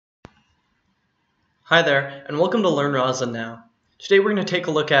Hi there, and welcome to Learn Roslyn Now. Today we're going to take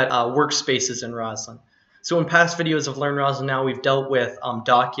a look at workspaces in Roslyn. So in past videos of Learn Roslyn Now, we've dealt with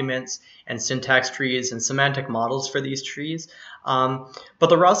documents and syntax trees and semantic models for these trees. But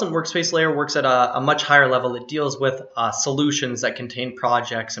the Roslyn workspace layer works at a much higher level. It deals with solutions that contain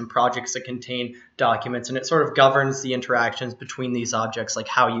projects and projects that contain documents, and it sort of governs the interactions between these objects, like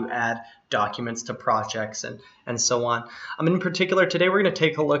how you add documents to projects and so on. In particular, today we're going to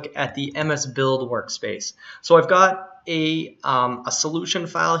take a look at the MSBuildWorkspace. So I've got a solution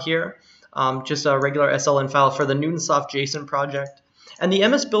file here, just a regular SLN file for the Newtonsoft JSON project. And the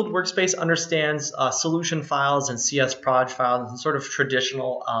MSBuildWorkspace understands solution files and CSproj files and sort of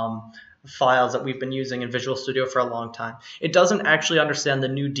traditional files that we've been using in Visual Studio for a long time. It doesn't actually understand the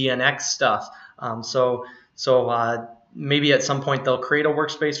new DNX stuff. So maybe at some point they'll create a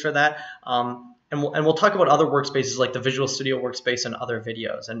workspace for that. And we'll talk about other workspaces like the Visual Studio workspace in other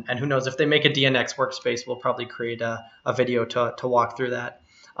videos. And who knows, if they make a DNX workspace, we'll probably create a video to walk through that.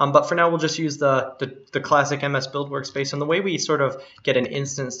 But for now, we'll just use the classic MSBuildWorkspace. And the way we sort of get an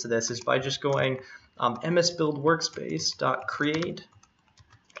instance to this is by just going MSBuildWorkspace.create.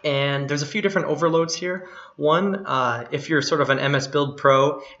 And there's a few different overloads here. One, if you're sort of an MSBuild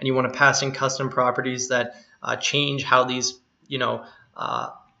Pro and you want to pass in custom properties that change how these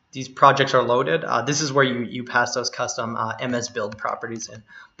projects are loaded, this is where you pass those custom MSBuild properties in.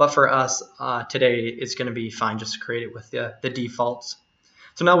 But for us today, it's going to be fine just to create it with the defaults.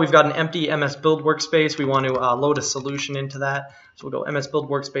 So now we've got an empty MSBuild workspace. We want to load a solution into that. So we'll go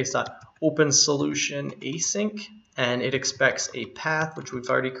MSBuildWorkspace.openSolution async, and it expects a path, which we've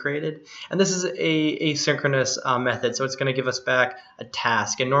already created. And this is a asynchronous method, so it's going to give us back a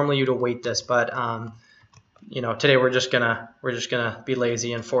task. And normally you'd await this, but today we're just gonna be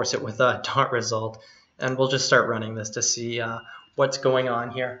lazy and force it with a dot result, and we'll just start running this to see what's going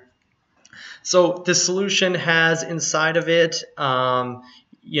on here. So this solution has inside of it,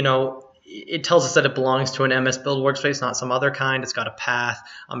 it tells us that it belongs to an MSBuild workspace, not some other kind. It's got a path.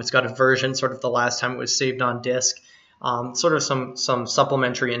 It's got a version, sort of the last time it was saved on disk. Sort of some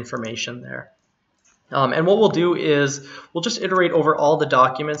supplementary information there. And what we'll do is we'll just iterate over all the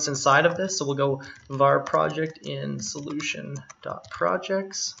documents inside of this. So we'll go var project in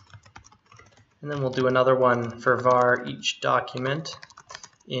solution.projects. And then we'll do another one for var each document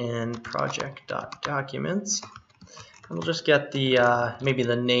in project.documents. And we'll just get the maybe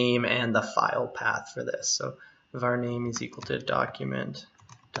the name and the file path for this. So var name is equal to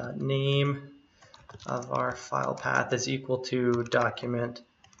document.name. Var file path is equal to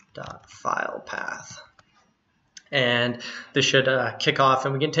document.file path. And this should kick off,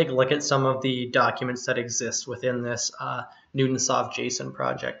 and we can take a look at some of the documents that exist within this Newtonsoft JSON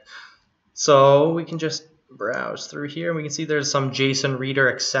project. So we can just browse through here, and we can see there's some JSON reader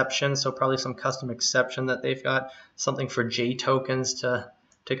exceptions, so probably some custom exception that they've got, something for J tokens to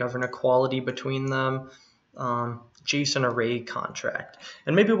govern equality between them, JSON array contract.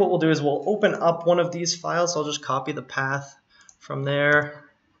 And maybe what we'll do is we'll open up one of these files. So I'll just copy the path from there.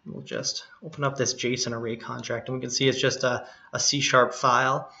 We'll just open up this JSON array contract, and we can see it's just a C#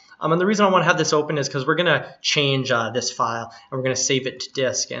 file. And the reason I want to have this open is because we're going to change this file, and we're going to save it to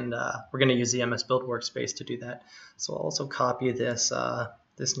disk, and we're going to use the MSBuild workspace to do that. So I'll also copy this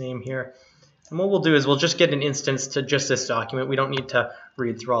this name here. And what we'll do is we'll just get an instance to just this document. We don't need to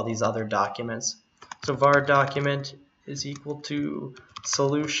read through all these other documents. So var document is equal to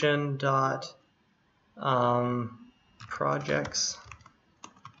solution.projects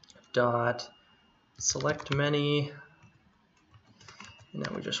dot select many, and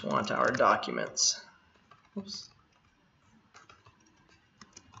then we just want our documents. Oops.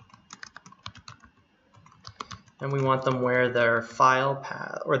 And we want them where their file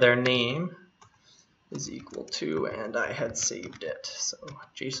path or their name is equal to, and I had saved it. So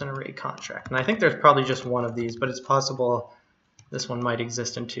JSON array contract. And I think there's probably just one of these, but it's possible this one might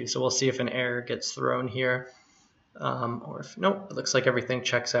exist in two. So we'll see if an error gets thrown here. Or if nope, it looks like everything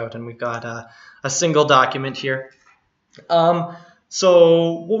checks out, and we've got a single document here.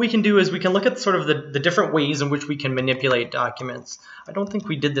 So what we can do is we can look at sort of the different ways in which we can manipulate documents. I don't think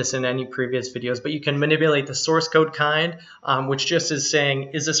we did this in any previous videos, but you can manipulate the source code kind, which just is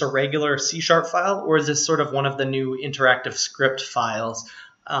saying, is this a regular C# file, or is this sort of one of the new interactive script files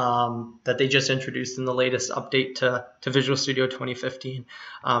that they just introduced in the latest update to Visual Studio 2015.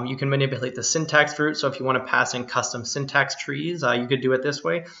 You can manipulate the syntax root, so if you want to pass in custom syntax trees, you could do it this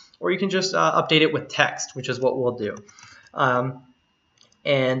way, or you can just update it with text, which is what we'll do.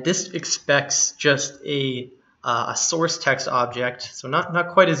 And this expects just a source text object, so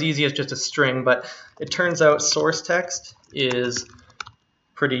not quite as easy as just a string, but it turns out source text is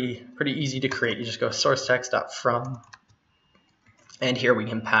pretty easy to create. You just go source text.from, and here we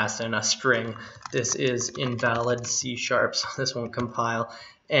can pass in a string. This is invalid C#, so this won't compile.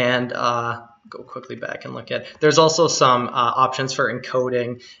 And go quickly back and look at. There's also some options for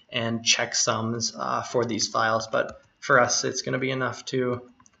encoding and checksums for these files, but for us, it's going to be enough to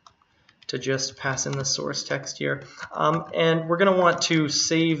just pass in the source text here. And we're going to want to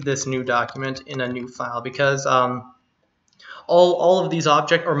save this new document in a new file because all of these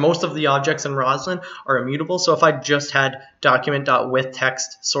objects, or most of the objects in Roslyn, are immutable. So if I just had document.withText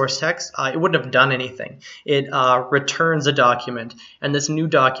source text, it wouldn't have done anything. It returns a document, and this new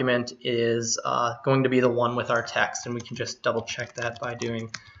document is going to be the one with our text. And we can just double check that by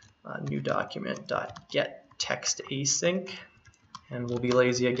doing new document.getTextAsync. And we'll be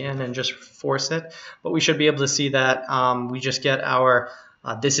lazy again and just force it. But we should be able to see that we just get our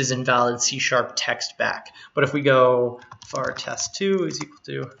this is invalid C# text back. But if we go var test2 is equal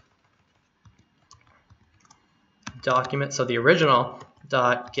to document, so the original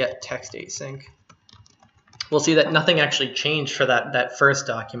dot get text async, we'll see that nothing actually changed for that first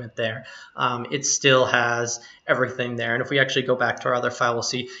document there. It still has everything there. And if we actually go back to our other file, we'll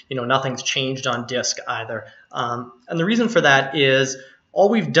see nothing's changed on disk either. And the reason for that is all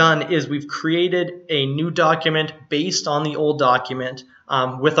we've done is we've created a new document based on the old document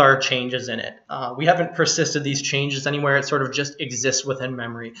with our changes in it. We haven't persisted these changes anywhere. It sort of just exists within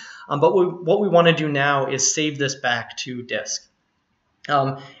memory. But what we want to do now is save this back to disk.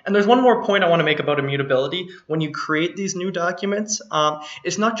 And there's one more point I want to make about immutability. When you create these new documents,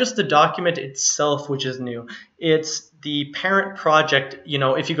 it's not just the document itself which is new. It's the parent project.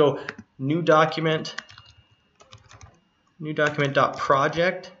 If you go new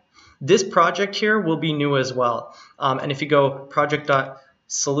document.project, this project here will be new as well. And if you go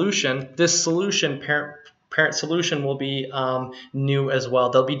project.solution, this solution, parent solution, will be new as well.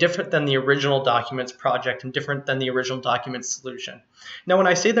 They'll be different than the original documents project and different than the original document solution. Now, when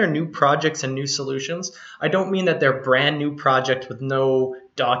I say they're new projects and new solutions, I don't mean that they're brand new project with no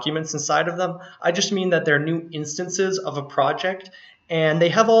documents inside of them. I just mean that they're new instances of a project. And they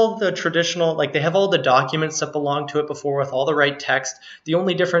have all the traditional, they have all the documents that belong to it before with all the right text. The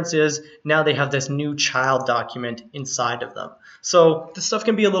only difference is now they have this new child document inside of them. So this stuff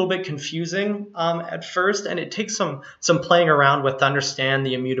can be a little bit confusing at first, and it takes some playing around with to understand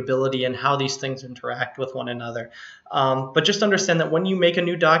the immutability and how these things interact with one another. But just understand that when you make a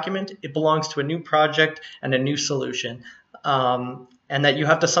new document, it belongs to a new project and a new solution, and that you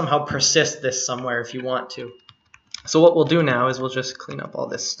have to somehow persist this somewhere if you want to. So what we'll do now is we'll just clean up all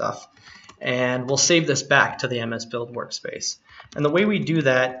this stuff and we'll save this back to the MSBuildWorkspace. And the way we do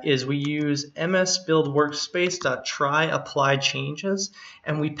that is we use MSBuildWorkspace.tryApplyChanges,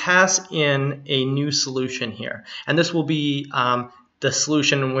 and we pass in a new solution here. And this will be the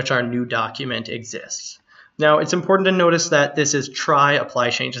solution in which our new document exists. Now, it's important to notice that this is try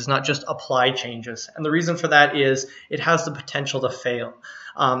apply changes, not just apply changes. And the reason for that is it has the potential to fail.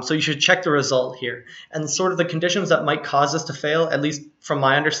 So you should check the result here. And sort of the conditions that might cause this to fail, at least from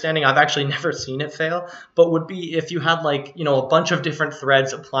my understanding, I've actually never seen it fail, but would be if you had a bunch of different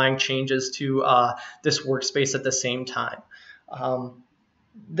threads applying changes to this workspace at the same time.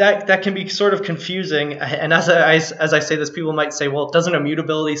 That can be sort of confusing, and as I say this, people might say, well, doesn't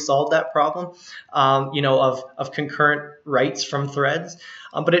immutability solve that problem, of concurrent writes from threads?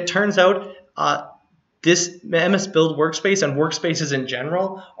 But it turns out this MSBuildWorkspace and workspaces in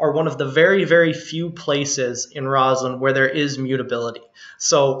general are one of the very, very few places in Roslyn where there is mutability.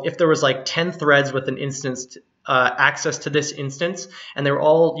 So if there was 10 threads with an instance access to this instance, and they were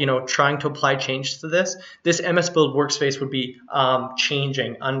all trying to apply changes to this MSBuildWorkspace would be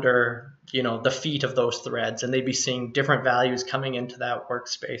changing under the feet of those threads, and they'd be seeing different values coming into that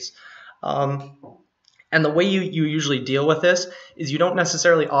workspace. And the way you usually deal with this is you don't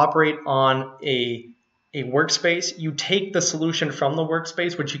necessarily operate on a workspace. You take the solution from the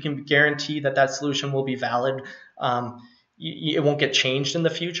workspace, which you can guarantee that solution will be valid. It won't get changed in the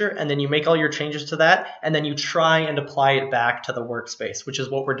future, and then you make all your changes to that, and then you try and apply it back to the workspace, which is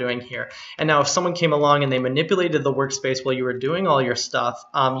what we're doing here. And now if someone came along and they manipulated the workspace while you were doing all your stuff,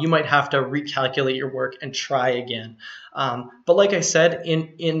 you might have to recalculate your work and try again. But like I said,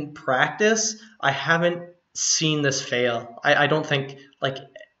 in practice, I haven't seen this fail. I don't think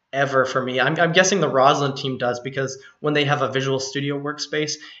ever for me. I'm guessing the Roslyn team does, because when they have a Visual Studio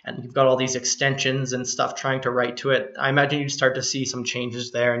workspace and you've got all these extensions and stuff trying to write to it, I imagine you'd start to see some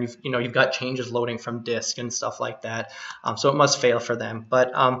changes there, and you've got changes loading from disk and stuff like that. So it must fail for them.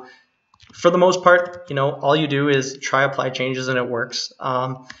 But for the most part, all you do is try apply changes and it works.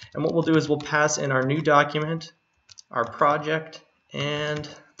 And what we'll do is we'll pass in our new document, our project, and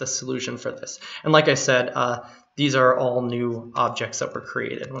the solution for this. And like I said, these are all new objects that were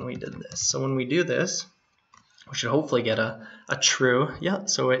created when we did this. So when we do this, we should hopefully get a true. Yeah,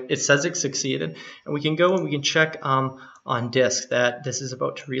 so it says it succeeded. And we can go and we can check on disk that this is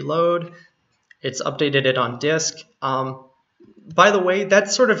about to reload. It's updated it on disk. By the way,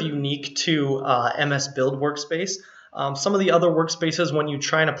 that's sort of unique to MSBuildWorkspace. Some of the other workspaces, when you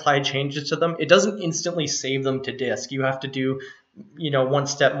try and apply changes to them, it doesn't instantly save them to disk. You have to do, one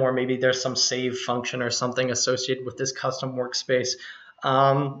step more. Maybe there's some save function or something associated with this custom workspace.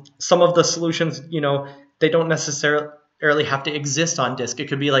 Some of the solutions, they don't necessarily have to exist on disk. It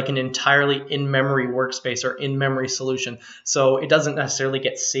could be like an entirely in-memory workspace or in-memory solution. So it doesn't necessarily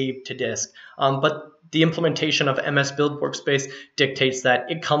get saved to disk. But the implementation of MSBuildWorkspace dictates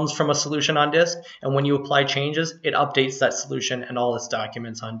that it comes from a solution on disk, and when you apply changes, it updates that solution and all its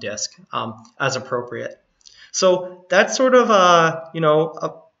documents on disk as appropriate. So that's sort of,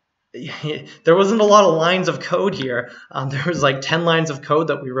 there wasn't a lot of lines of code here. There was like 10 lines of code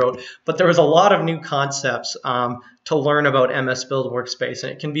that we wrote, but there was a lot of new concepts to learn about MSBuildWorkspace,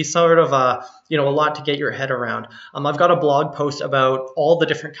 and it can be sort of a lot to get your head around. I've got a blog post about all the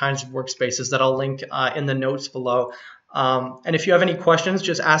different kinds of workspaces that I'll link in the notes below. And if you have any questions,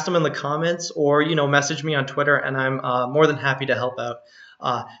 just ask them in the comments or message me on Twitter, and I'm more than happy to help out.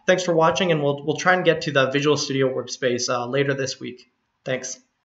 Thanks for watching, and we'll try and get to the Visual Studio Workspace later this week. Thanks.